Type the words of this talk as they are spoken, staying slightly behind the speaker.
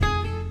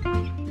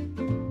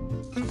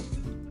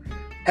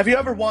Have you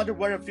ever wondered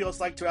what it feels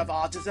like to have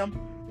autism?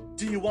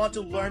 Do you want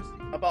to learn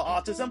about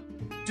autism?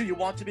 Do you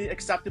want to be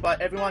accepted by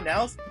everyone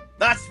else?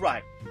 That's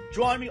right.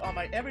 Join me on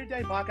my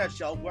everyday podcast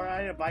show where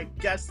I invite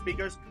guest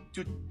speakers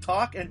to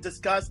talk and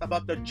discuss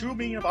about the true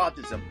meaning of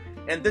autism.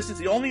 And this is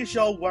the only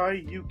show where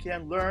you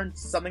can learn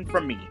something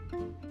from me.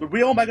 The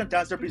real Michael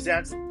Tanzer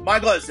presents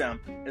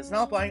MICHAELISM is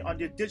now playing on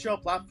your digital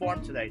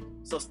platform today.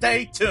 So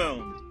stay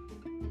tuned.